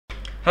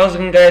How's it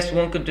going, guys?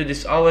 Welcome to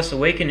this ALWA'S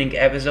Awakening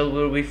episode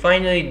where we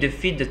finally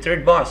defeat the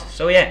third boss.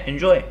 So yeah,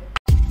 enjoy!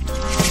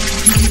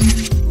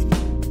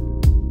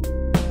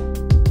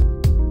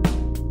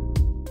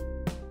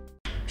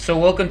 So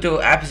welcome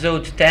to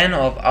episode 10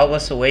 of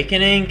ALWA'S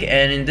Awakening,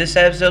 and in this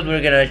episode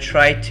we're gonna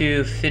try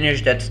to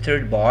finish that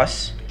third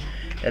boss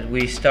that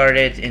we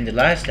started in the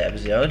last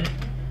episode.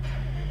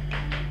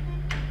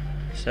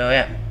 So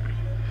yeah.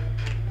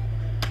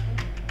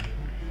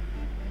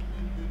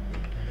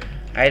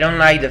 I don't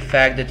like the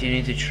fact that you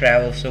need to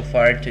travel so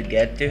far to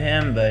get to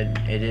him, but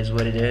it is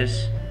what it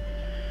is.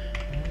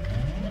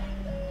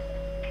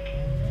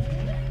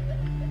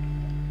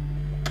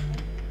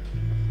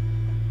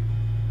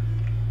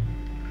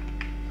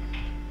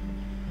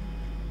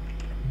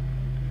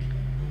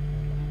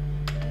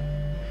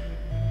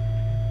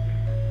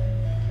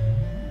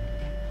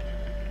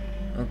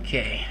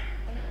 Okay.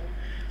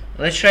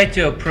 Let's try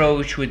to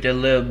approach with a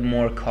little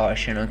more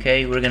caution,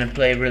 okay? We're gonna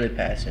play really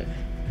passive.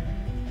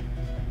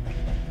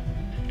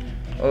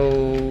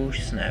 Oh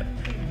snap.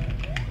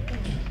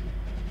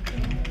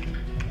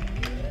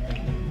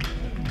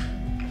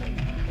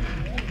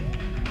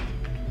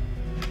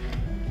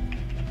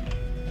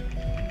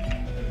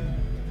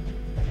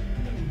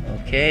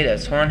 Okay,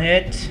 that's one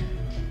hit.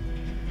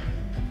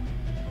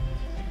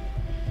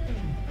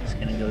 It's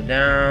gonna go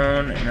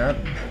down and up.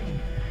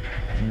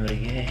 And we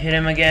hit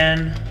him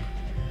again.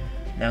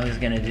 Now he's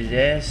gonna do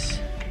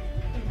this.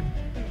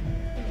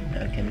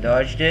 Now I can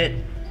dodge it.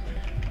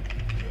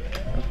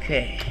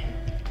 Okay.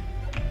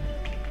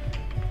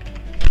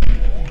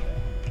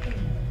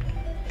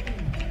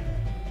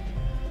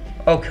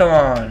 Oh, come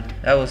on.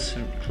 That was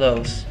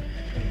close.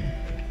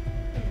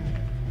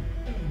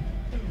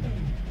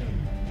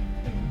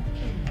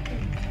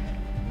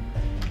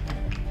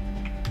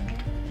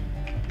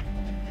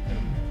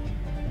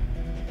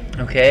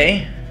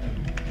 Okay.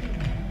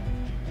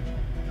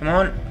 Come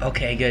on.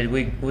 Okay, good.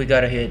 We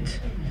got a hit.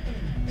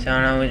 So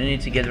now we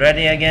need to get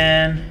ready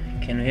again.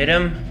 Can we hit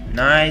him?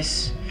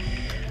 Nice.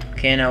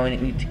 Okay, now we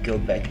need to go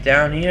back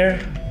down here.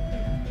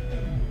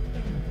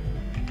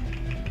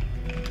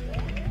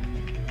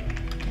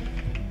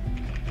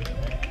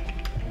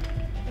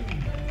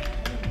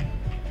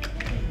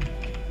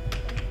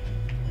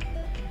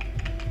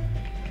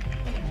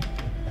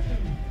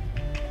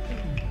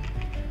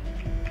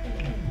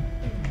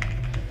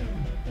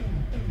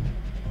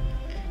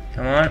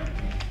 Come on.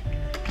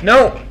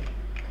 No!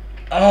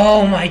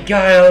 Oh my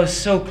god, I was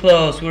so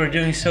close. We were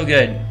doing so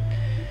good.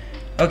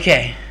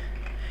 Okay.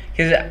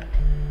 Because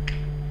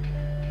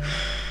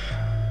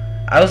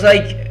I was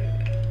like,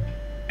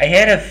 I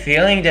had a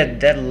feeling that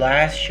that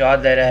last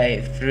shot that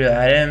I threw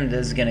at him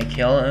is gonna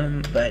kill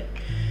him, but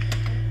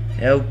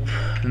nope,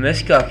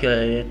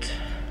 miscalculated.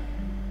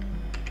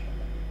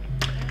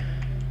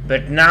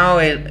 But now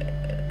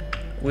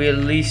we at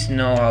least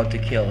know how to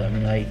kill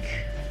him, like.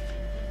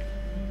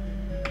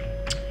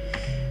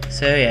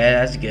 So yeah,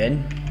 that's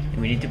good.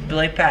 We need to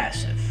play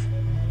passive.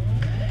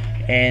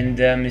 And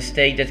the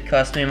mistake that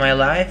cost me my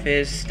life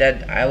is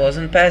that I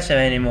wasn't passive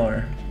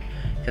anymore,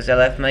 because I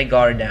left my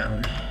guard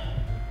down.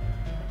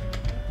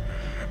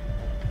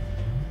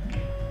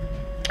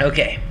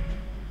 Okay,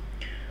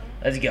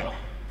 let's go.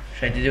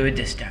 Try to do it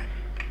this time.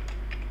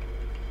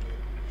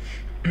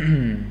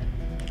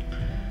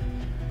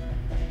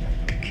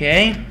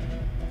 Okay,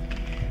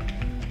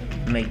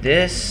 make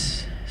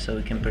this so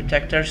we can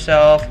protect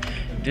ourselves.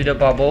 Do the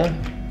bubble.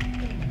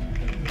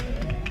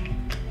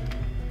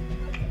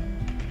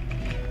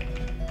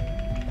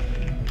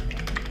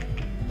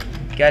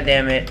 God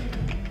damn it.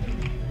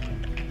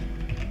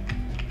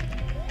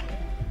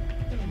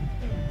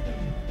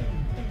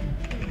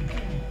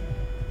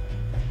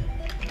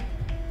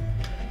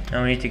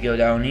 Now we need to go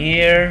down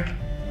here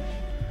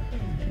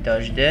and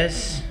dodge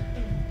this.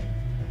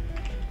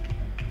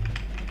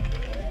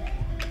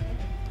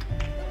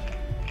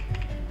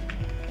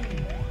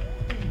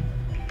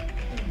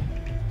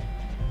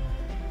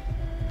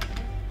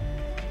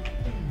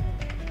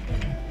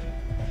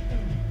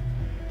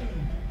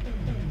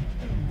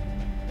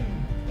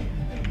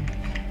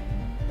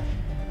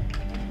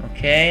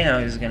 Okay, now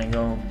he's gonna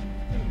go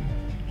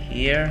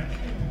here.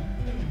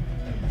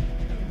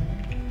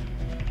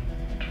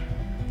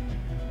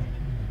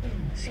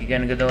 Is he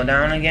gonna go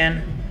down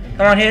again?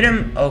 Come on, hit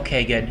him!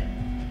 Okay, good.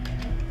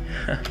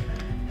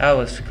 That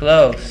was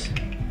close.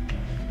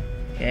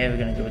 Okay, we're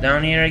gonna go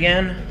down here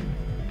again.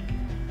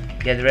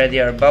 Get ready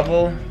our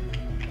bubble.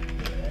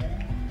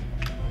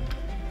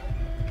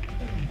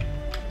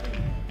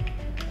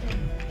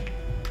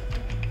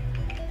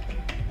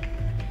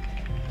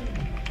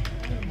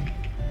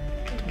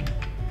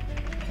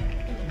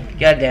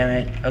 God damn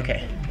it.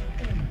 Okay.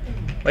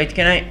 Wait,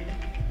 can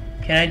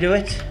I do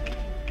it?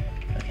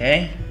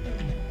 Okay.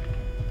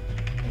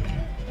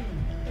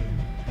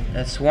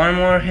 That's one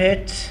more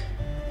hit.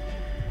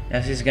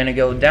 Now he's gonna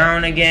go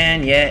down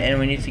again. Yeah, and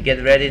we need to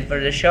get ready for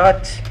the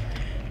shot.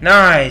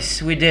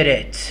 Nice, we did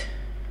it.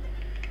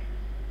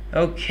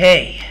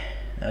 Okay.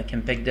 Now I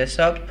can pick this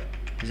up.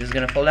 Is this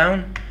gonna fall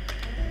down?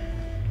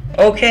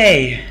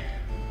 Okay.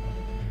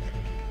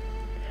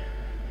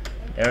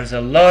 There's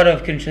a lot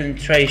of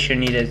concentration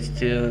needed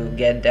to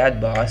get that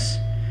boss.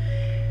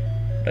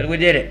 But we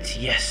did it,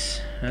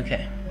 yes.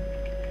 Okay.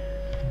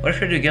 Where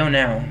should we go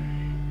now?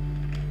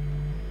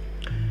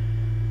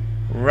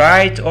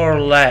 Right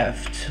or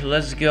left?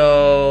 Let's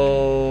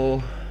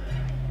go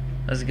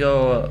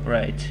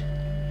right.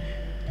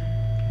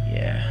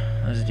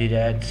 Yeah, let's do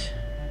that.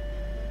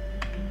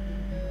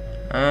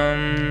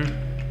 Come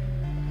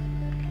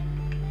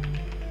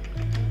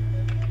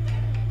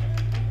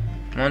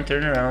on,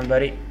 turn around,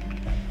 buddy.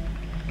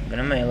 I'm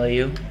gonna melee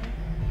you.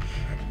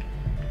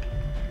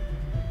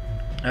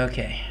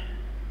 Okay.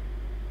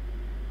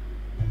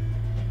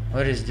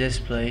 What is this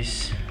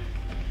place?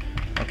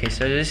 Okay,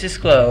 so this is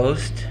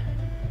closed.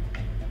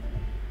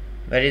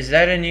 But is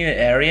that a new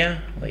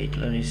area? Wait,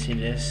 let me see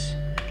this.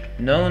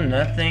 No,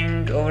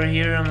 nothing over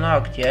here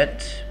unlocked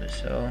yet.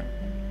 So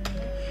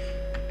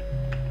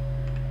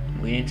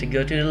we need to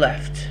go to the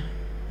left.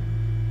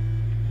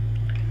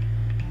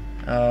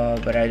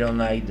 But I don't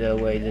like the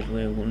way that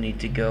we will need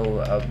to go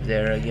up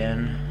there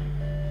again.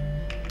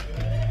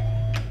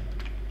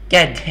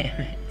 God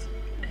damn it.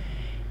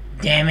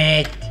 Damn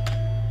it.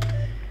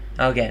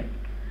 Okay.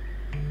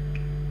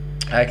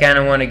 I kind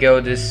of want to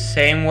go the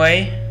same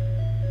way.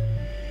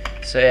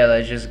 So yeah,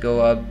 let's just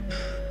go up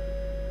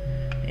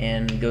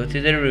and go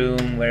to the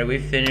room where we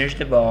finished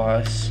the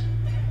boss.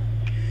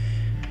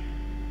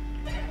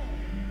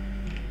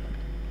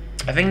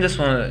 I think this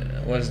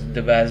one was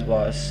the best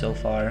boss so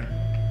far.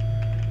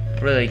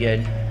 Really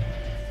good.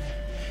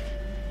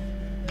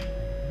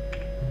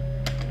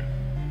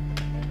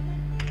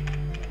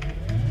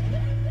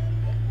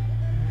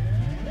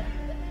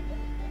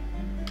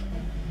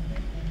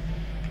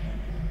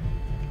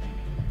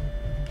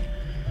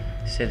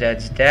 So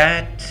that's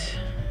that.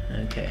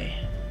 Okay.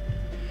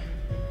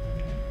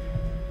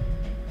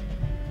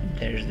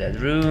 There's that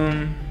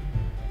room.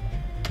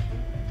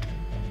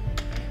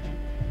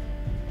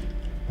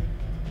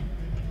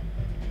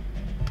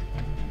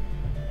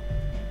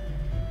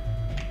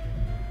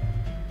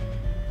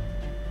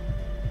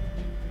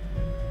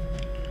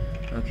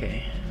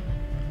 Okay.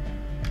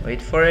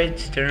 Wait for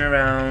it, turn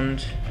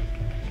around.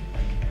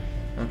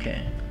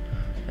 Okay.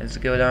 Let's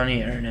go down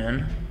here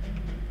then.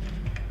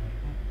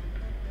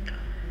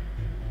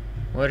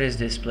 What is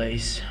this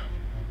place?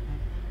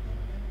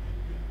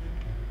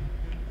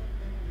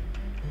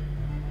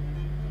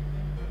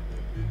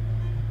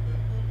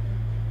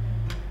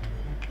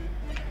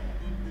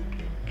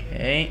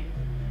 Okay.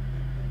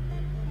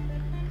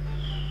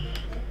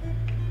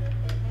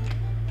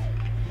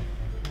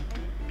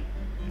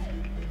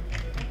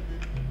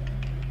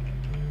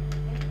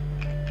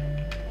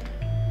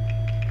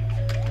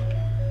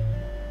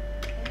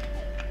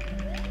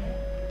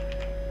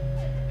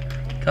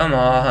 Come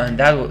on,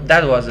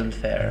 that wasn't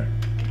fair.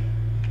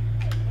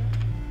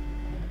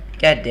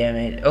 God damn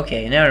it.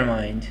 Okay, never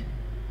mind.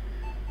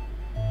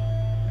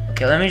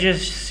 Okay, let me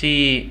just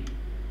see.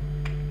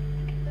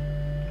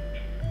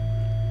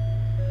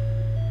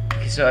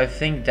 Okay, so I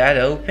think that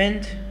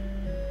opened.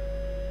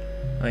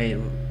 Wait,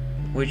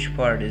 which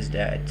part is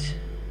that?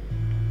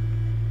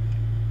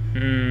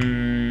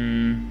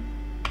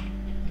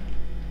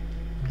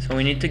 So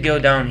we need to go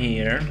down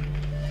here.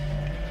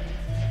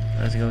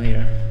 Let's go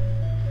here.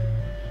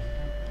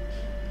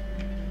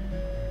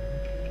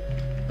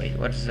 Wait,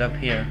 what is up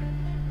here?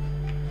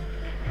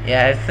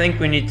 Yeah, I think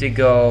we need to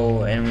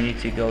go, and we need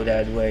to go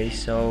that way.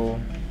 So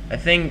I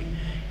think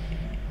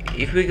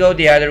if we go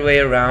the other way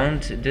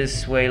around,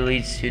 this way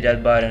leads to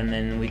that button,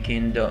 and we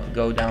can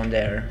go down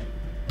there.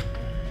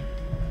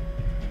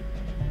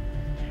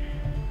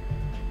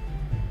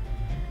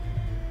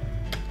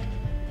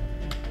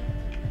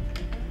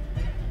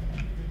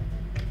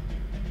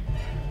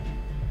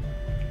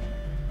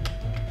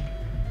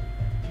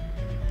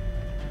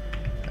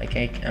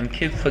 Like I'm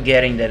keep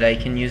forgetting that I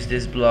can use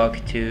this block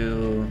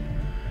to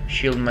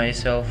shield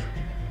myself.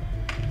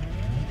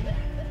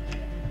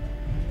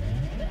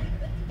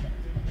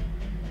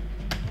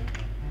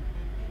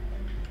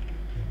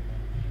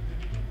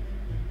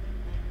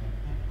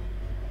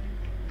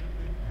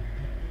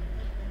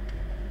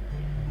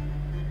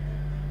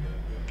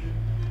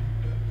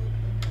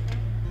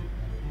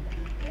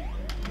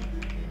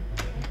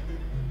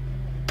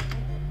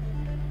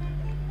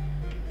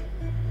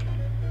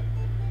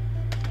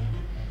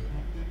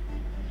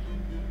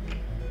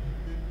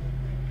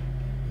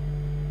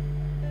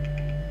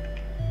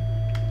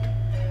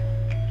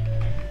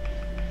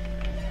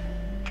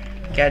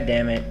 God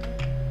damn it.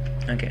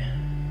 Okay.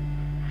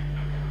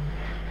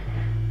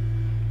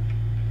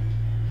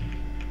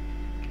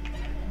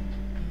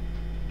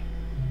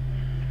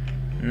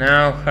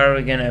 Now how are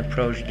we gonna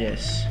approach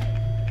this?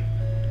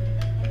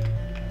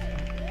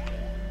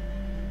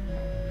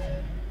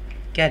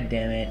 God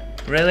damn it.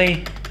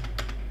 Really?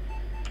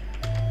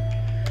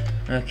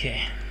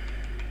 Okay.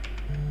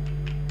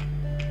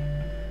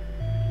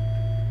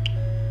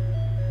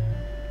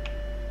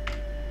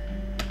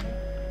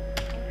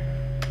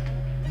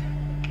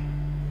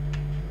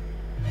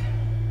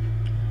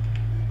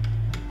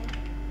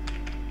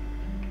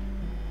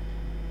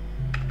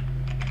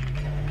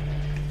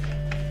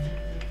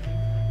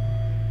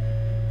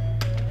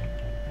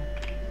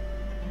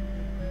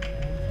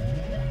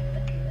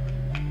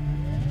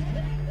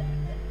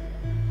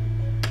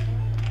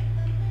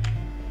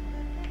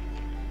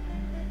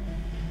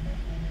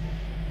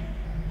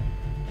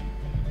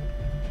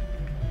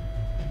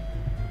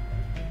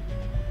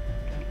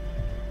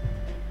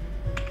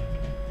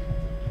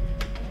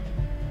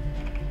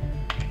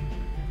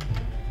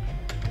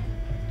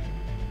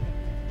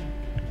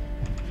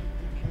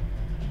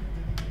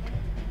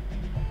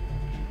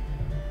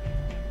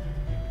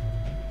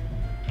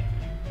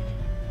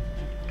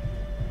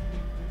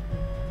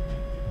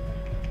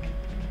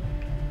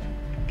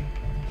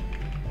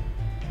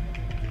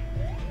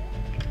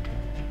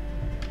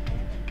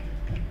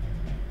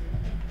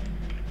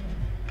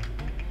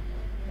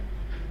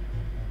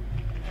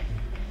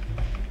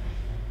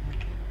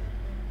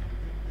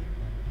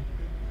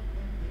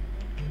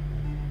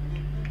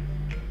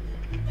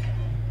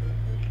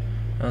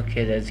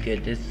 Okay, that's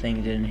good. This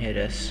thing didn't hit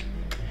us.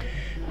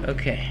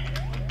 Okay.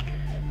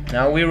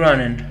 Now we're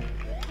running.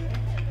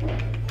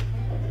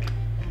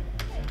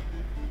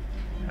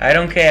 I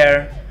don't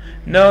care.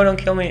 No, don't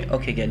kill me.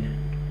 Okay, good.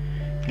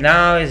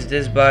 Now is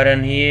this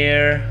button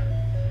here.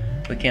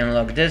 We can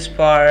unlock this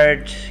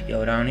part.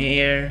 Go down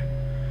here.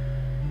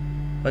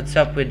 What's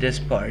up with this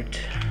part?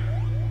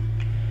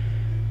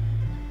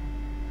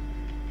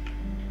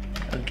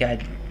 Oh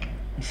god.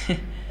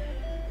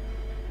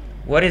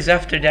 What is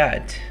after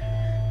that?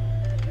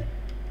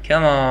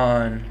 Come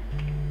on.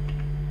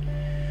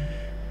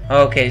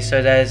 Okay,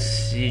 so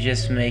that's, you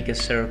just make a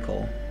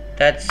circle.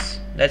 That's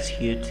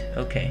cute.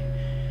 Okay.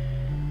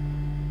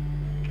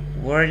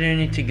 Where do you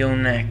need to go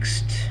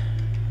next?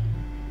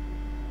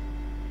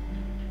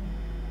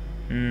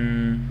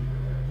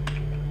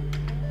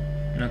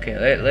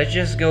 Okay, let's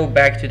just go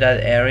back to that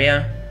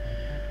area,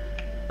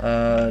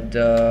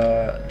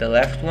 the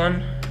left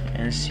one,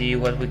 and see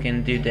what we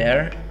can do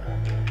there.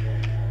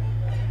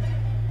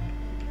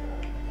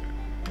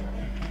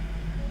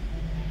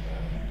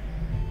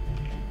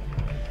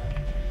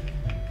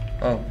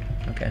 Oh,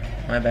 okay,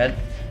 my bad.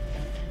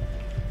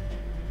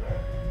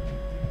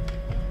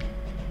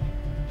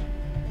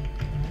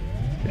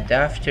 But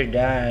after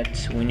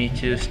that, we need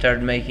to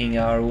start making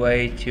our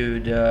way to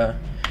the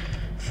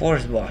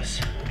fourth boss.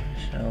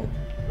 So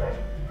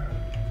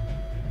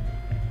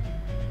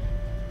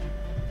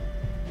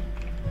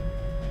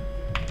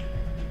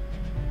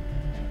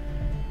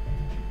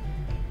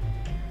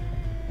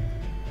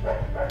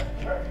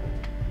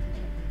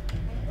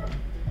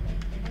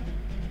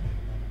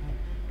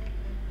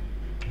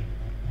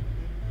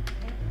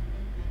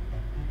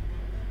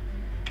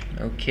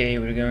okay,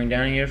 we're going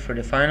down here for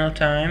the final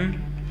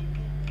time.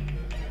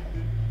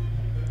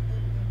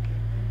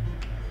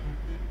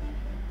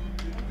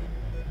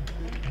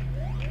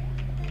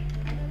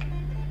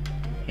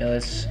 Yeah,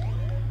 let's...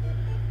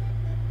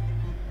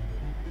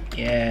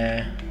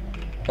 yeah.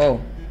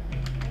 Oh.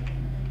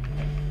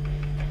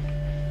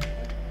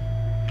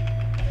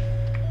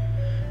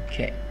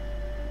 Okay.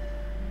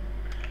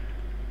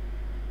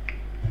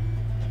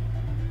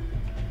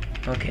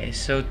 Okay,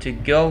 so to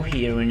go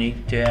here we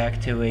need to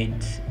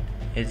activate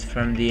it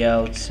from the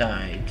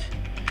outside.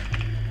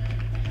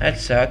 That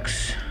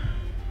sucks.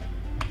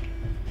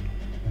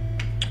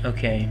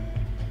 Okay.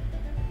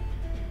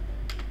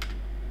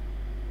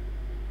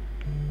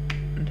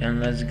 Then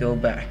let's go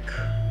back.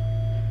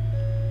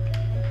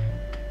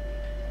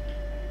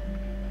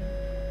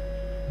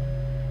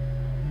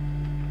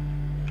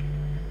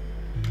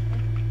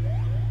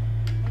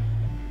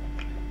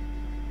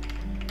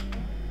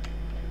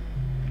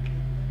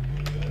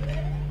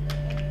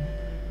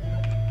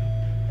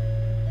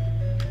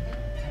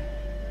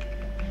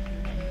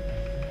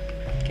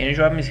 Can you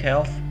drop his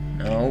health?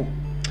 No.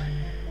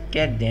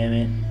 God damn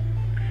it.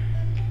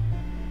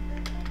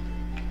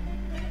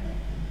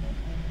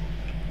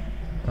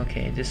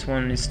 Okay, this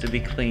one needs to be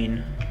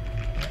clean.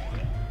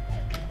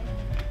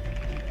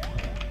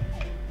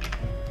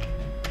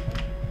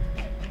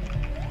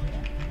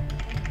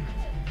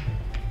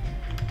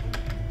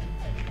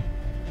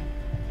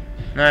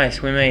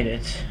 Nice, we made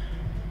it.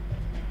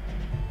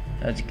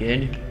 That's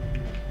good.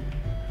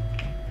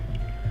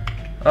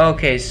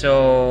 Okay,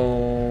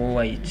 so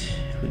wait,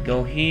 if we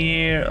go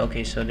here,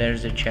 okay, so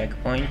there's the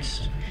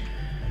checkpoints.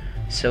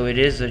 So it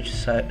is a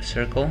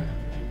circle.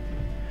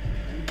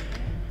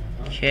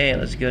 Okay,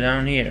 let's go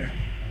down here.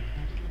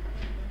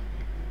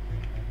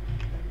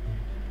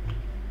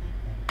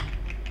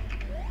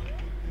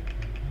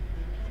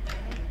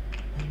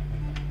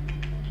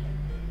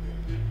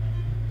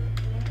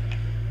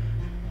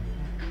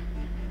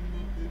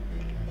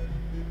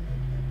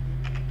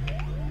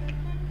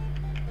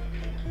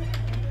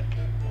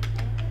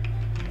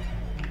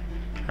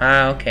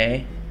 Ah,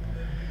 okay.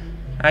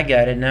 I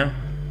got it now.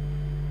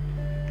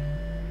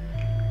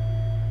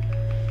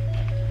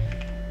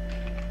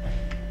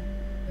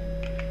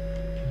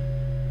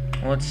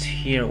 What's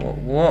here?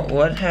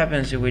 What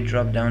happens if we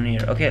drop down here?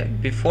 Okay,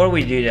 before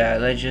we do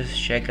that, let's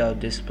just check out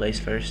this place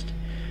first.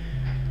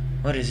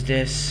 What is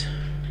this?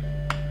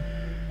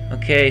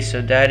 Okay,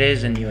 so that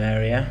is a new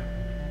area.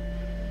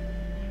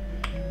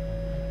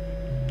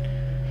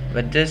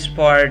 But this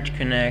part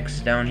connects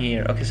down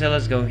here. Okay, so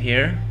let's go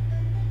here.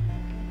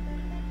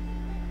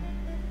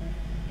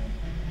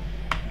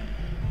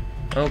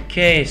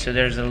 Okay, so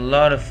there's a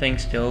lot of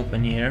things to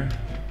open here.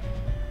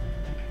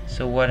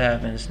 So what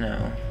happens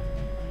now?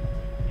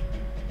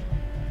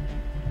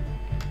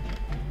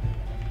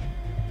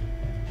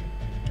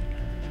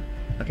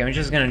 Okay, I'm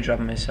just gonna drop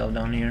myself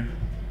down here.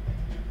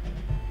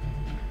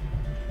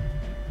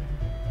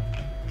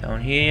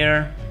 Down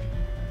here.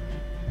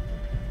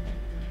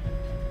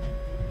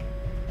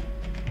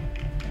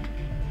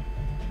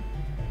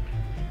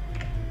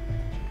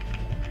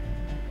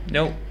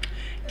 Nope.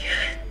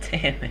 God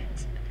damn it.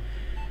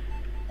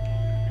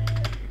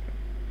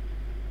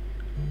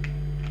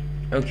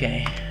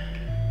 Okay.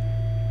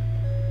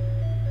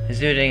 Let's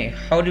do it again.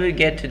 How do we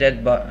get to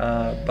that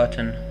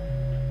button?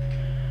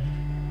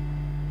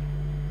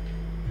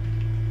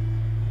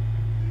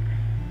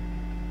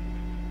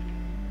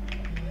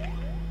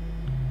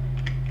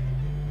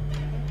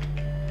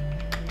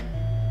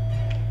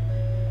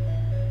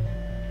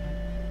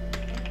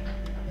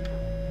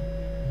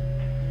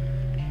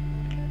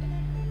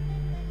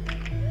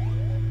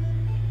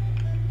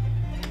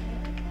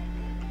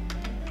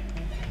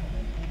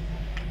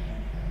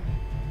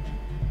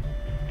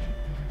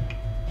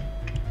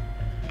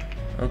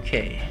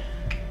 Okay.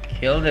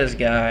 Kill this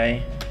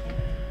guy.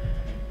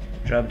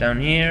 Drop down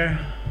here.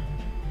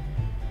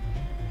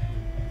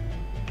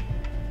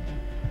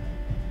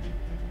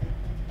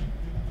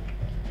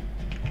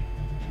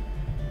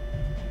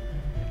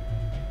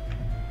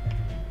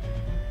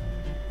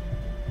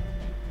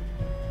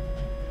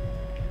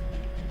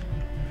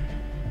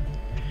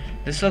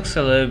 This looks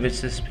a little bit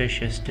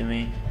suspicious to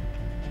me.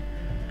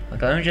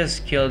 Like, let me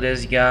just kill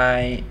this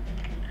guy.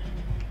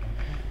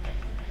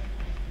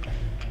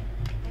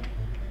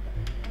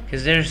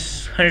 Because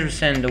there's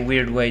 100% a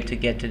weird way to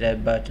get to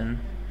that button.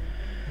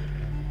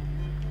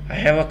 I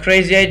have a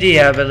crazy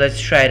idea, but let's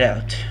try it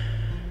out.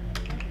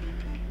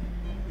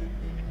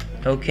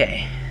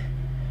 Okay.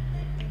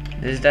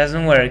 This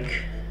doesn't work.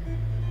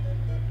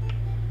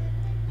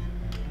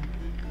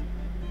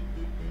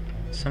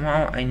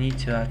 Somehow I need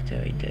to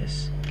activate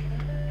this.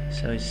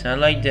 So it's not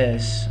like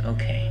this.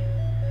 Okay.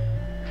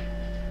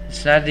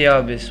 It's not the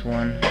obvious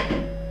one.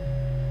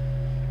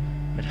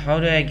 But how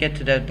do I get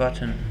to that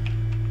button?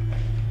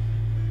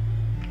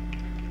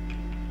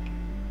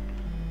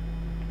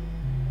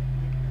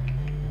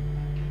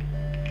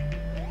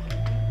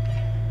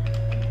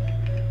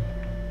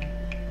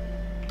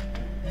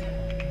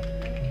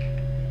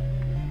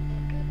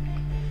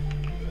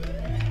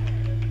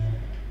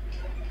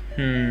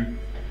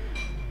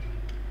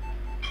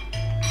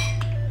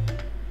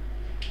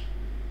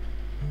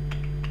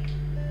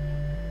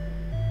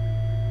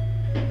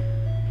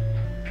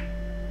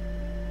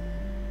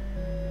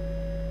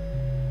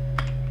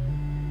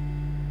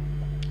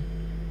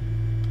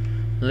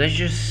 Let's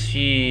just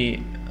see.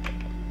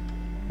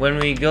 When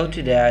we go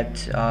to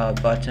that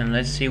button,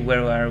 let's see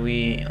where are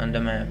we on the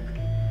map.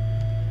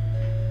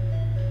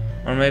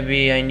 Or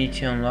maybe I need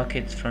to unlock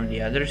it from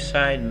the other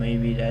side.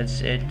 Maybe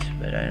that's it,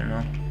 but I don't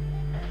know.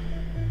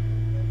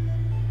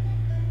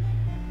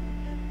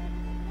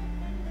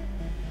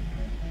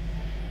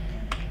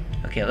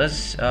 Okay,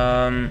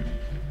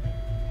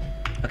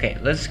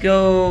 let's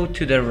go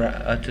to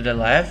the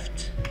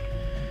left,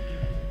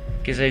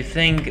 because I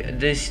think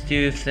these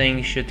two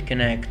things should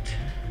connect.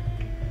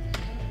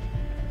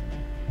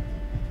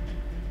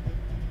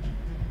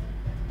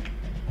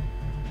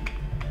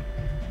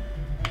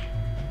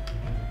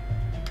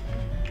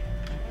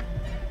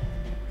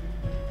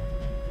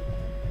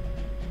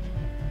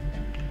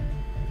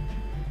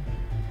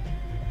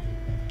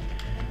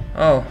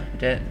 Oh,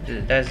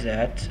 that's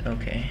that.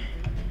 Okay.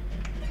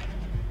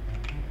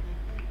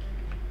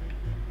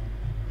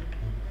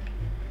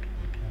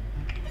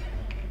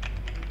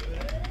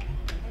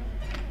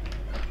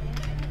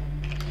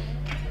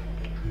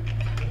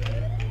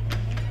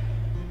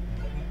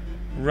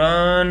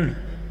 Run.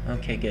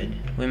 Okay, good.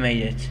 We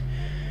made it.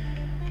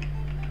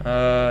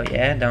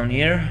 Yeah, down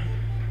here.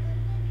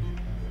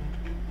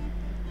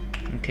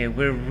 Okay,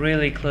 we're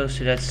really close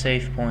to that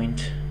save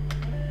point.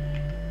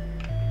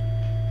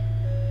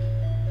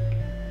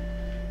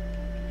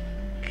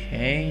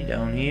 Okay,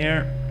 down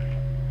here.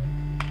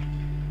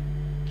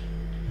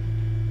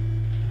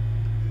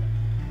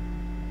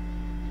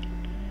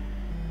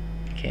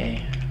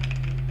 Okay.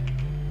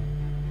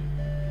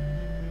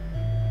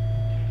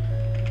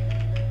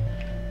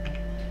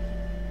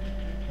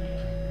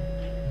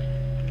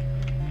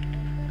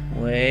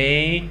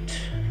 Wait.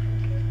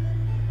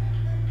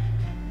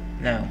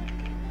 Now.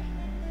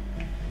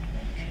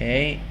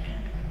 Okay.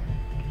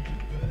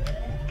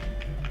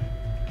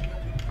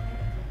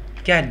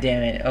 God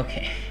damn it.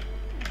 Okay.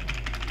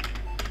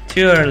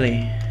 Too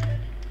early.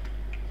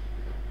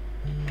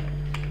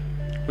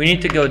 We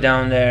need to go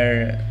down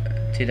there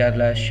to that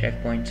last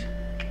checkpoint.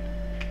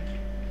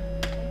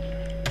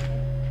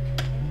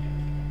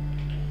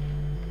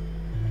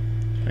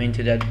 I mean,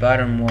 to that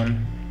bottom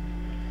one.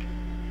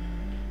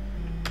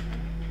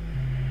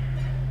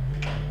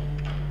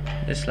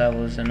 This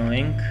level is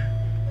annoying.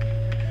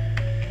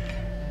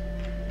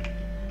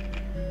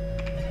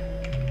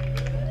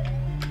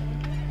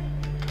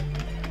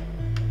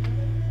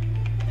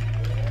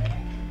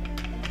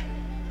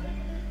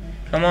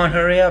 Come on,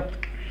 hurry up.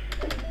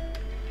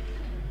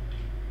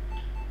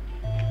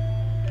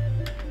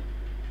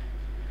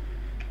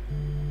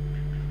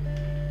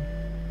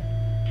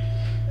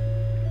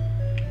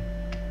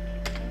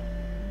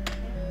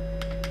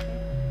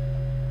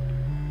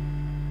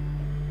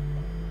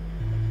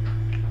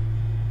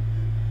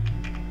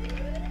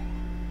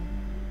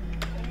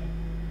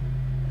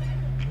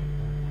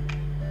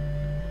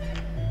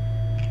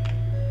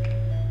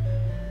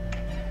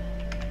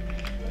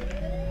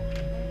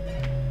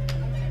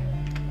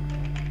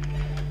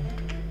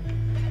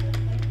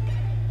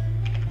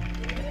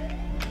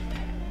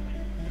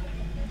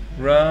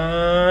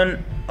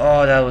 Run.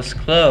 Oh, that was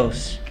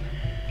close.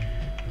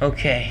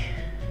 Okay.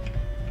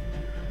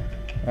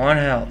 1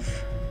 health.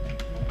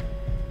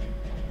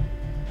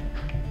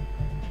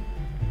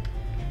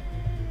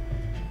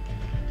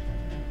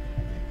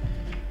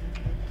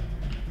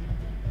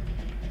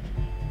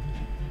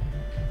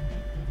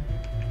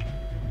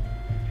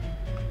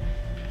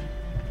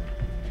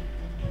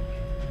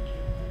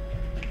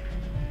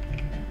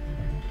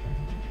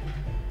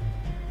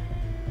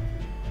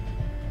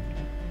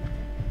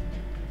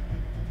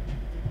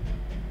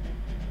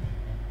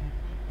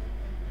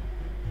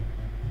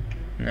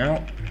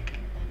 No.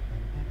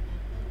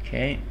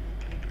 Okay.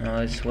 Now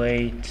let's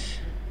wait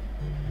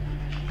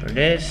for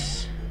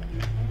this.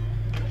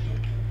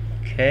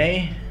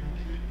 Okay.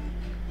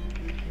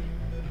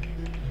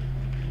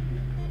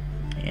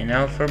 And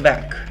now for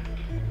back.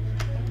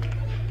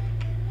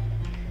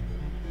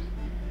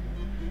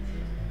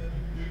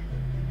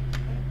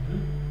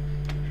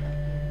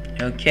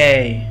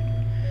 Okay.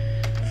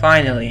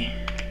 Finally.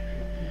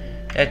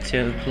 That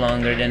took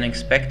longer than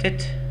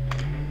expected.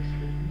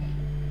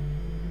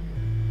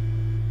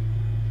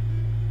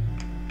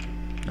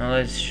 Now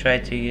let's try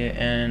to get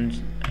and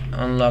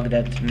unlock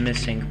that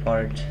missing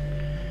part.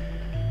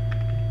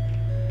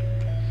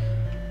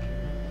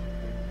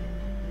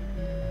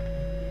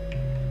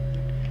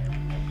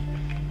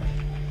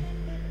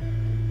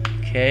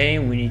 Okay,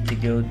 we need to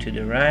go to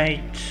the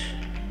right.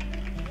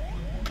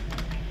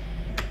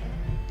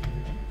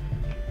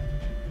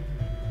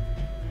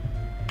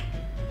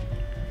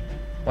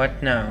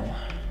 What now?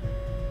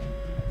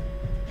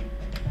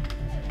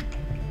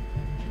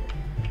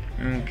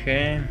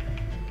 Okay.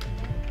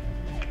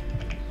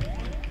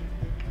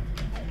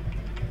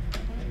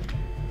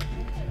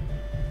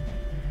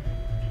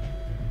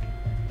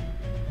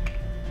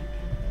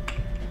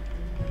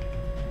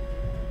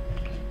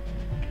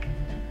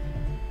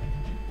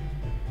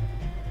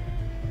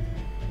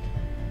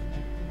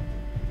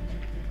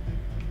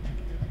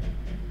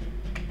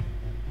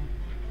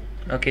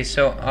 Okay,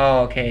 so,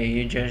 oh, okay,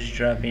 you just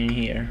drop in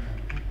here.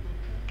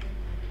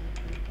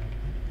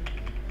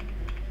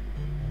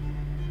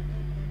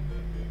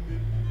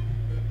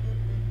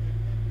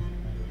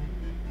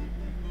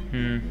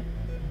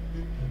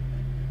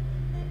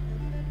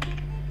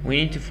 We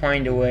need to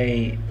find a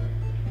way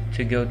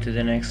to go to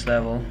the next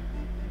level.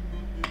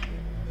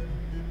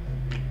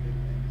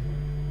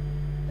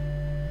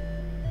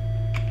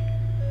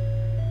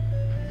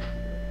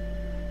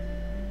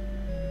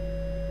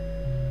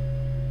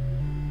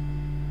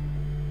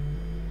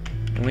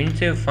 We need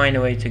to find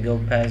a way to go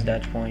past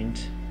that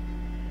point,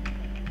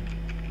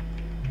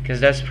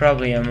 because that's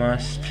probably a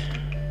must.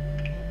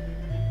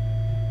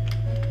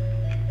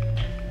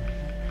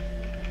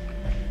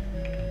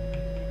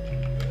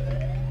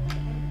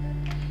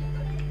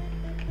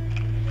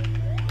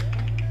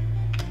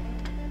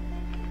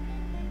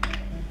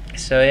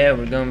 So yeah,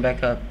 we're going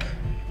back up.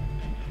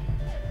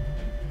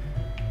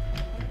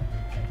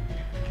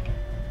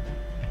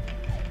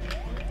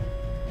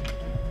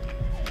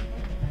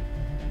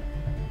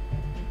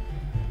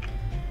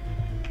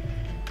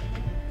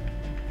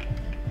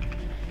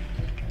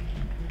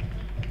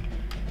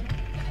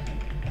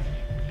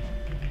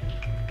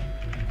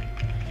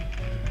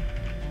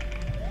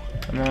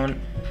 Come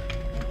on.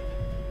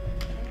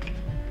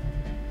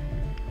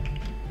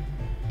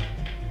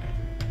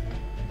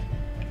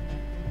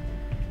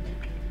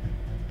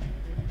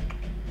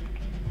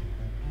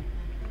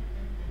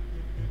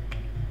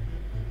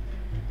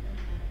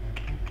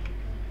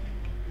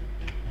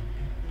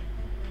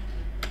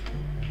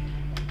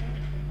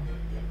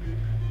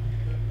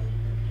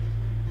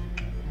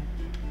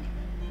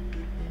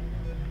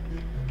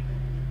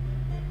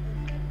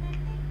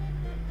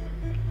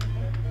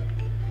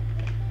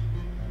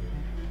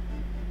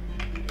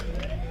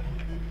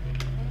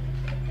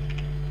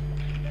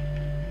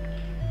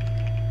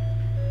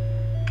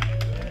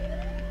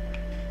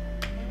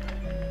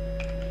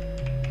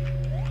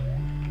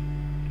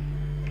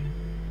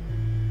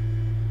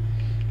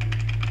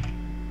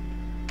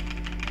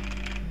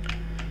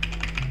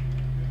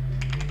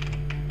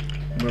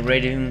 We're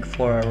waiting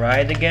for a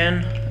ride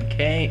again.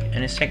 Okay,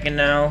 in a second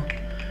now.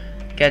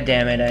 God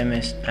damn it, I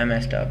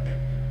messed up.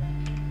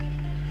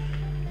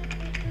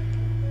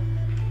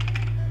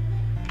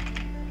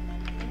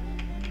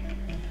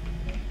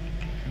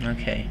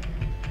 Okay.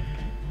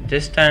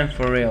 This time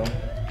for real.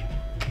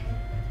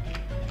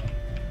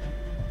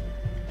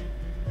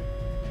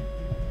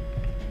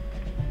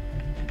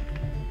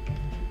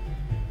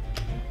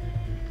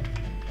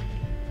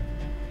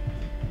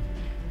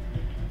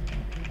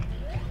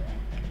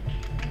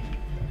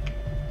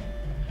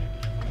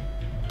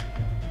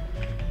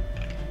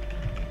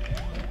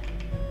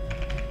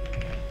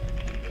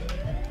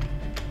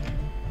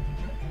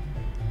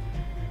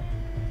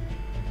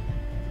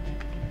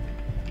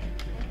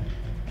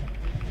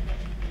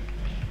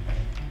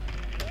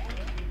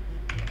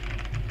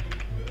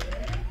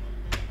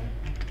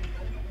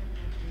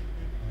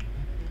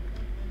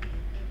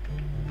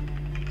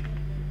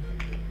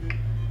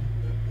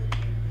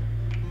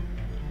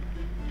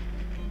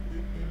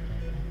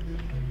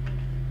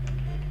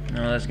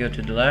 Now let's go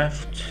to the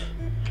left.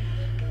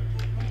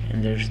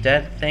 And there's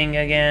that thing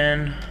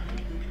again.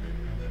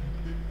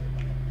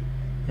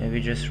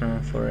 Maybe just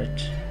run for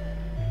it.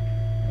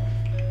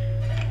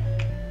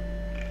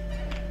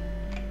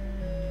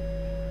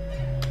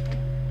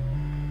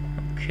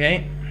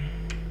 Okay.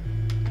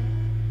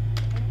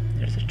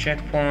 There's a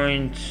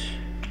checkpoint.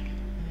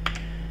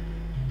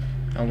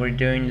 And we're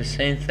doing the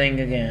same thing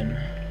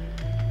again.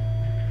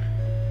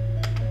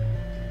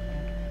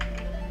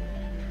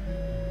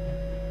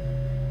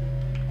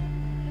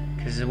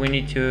 Because we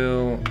need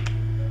to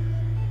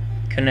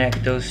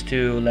connect those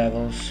two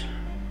levels.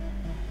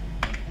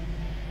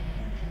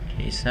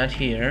 Okay, it's not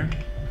here.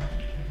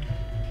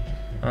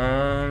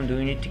 Do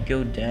we need to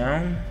go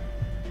down?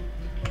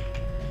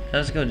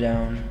 Let's go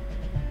down.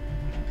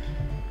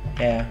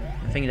 Yeah,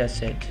 I think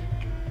that's it.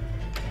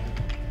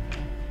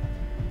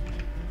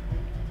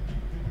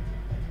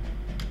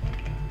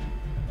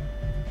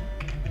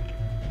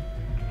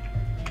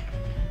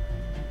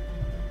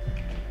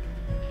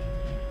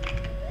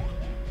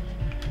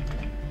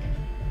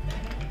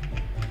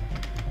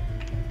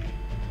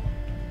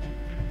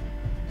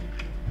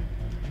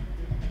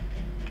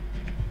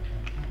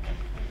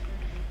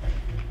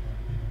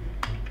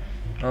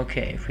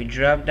 Okay, if we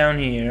drop down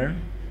here.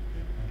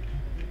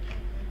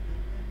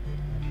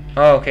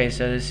 Oh, okay,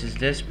 so this is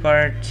this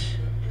part.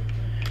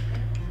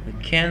 We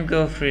can't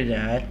go through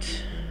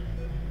that.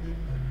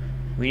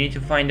 We need to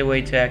find a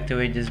way to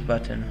activate this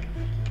button.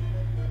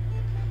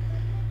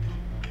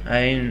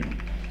 I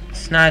mean,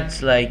 it's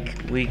not like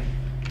we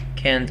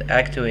can't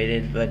activate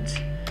it, but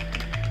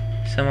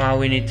somehow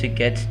we need to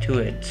get to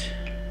it.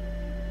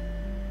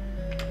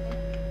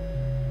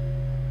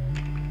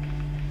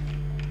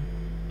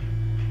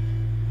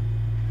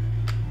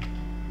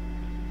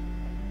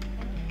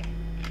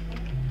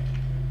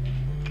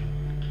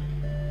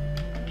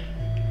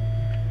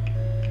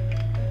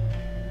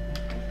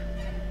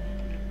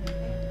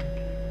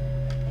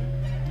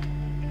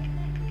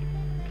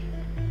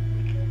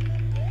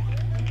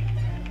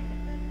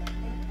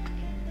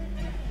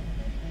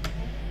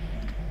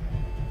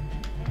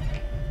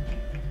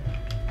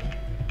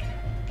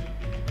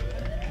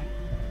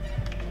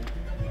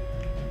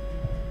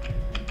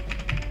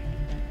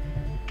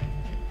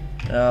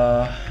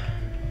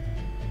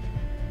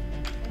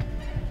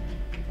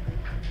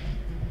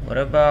 What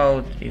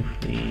about if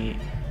we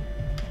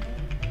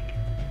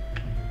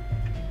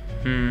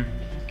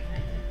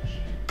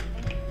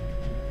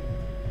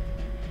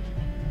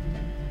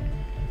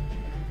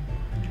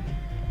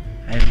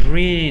I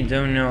really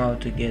don't know how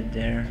to get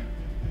there.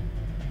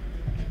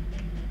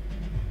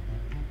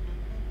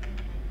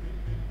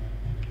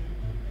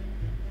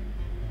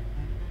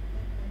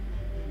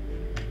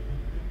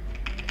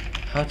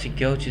 How to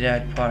go to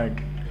that part,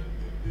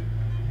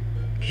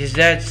 because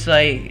that's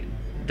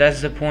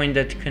the point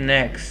that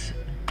connects.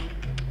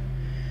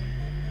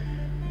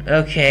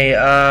 Okay,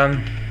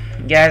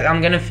 guys,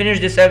 I'm gonna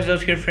finish this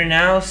episode here for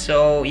now.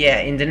 So yeah,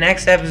 in the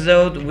next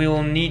episode we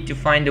will need to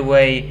find a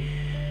way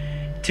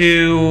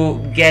to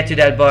get to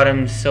that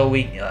bottom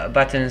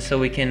button so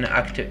we can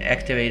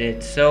activate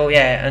it. So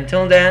yeah,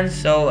 until then,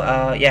 so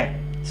yeah,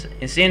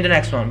 and see you in the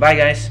next one. Bye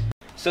guys.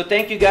 So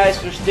thank you guys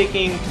for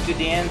sticking to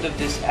the end of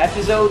this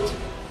episode.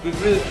 We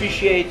really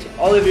appreciate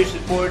all of your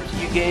support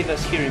you gave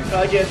us here in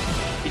Project.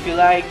 If you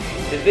like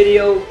the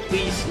video,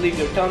 please leave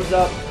your thumbs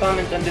up,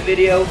 comment on the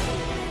video,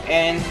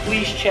 and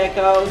please check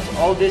out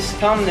all these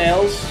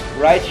thumbnails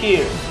right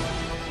here.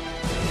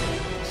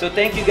 So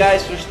thank you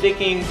guys for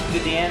sticking to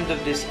the end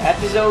of this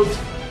episode.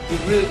 We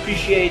really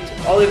appreciate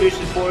all of your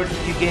support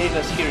you gave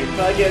us here in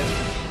Project.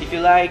 If you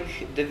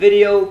like the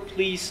video,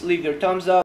 please leave your thumbs up.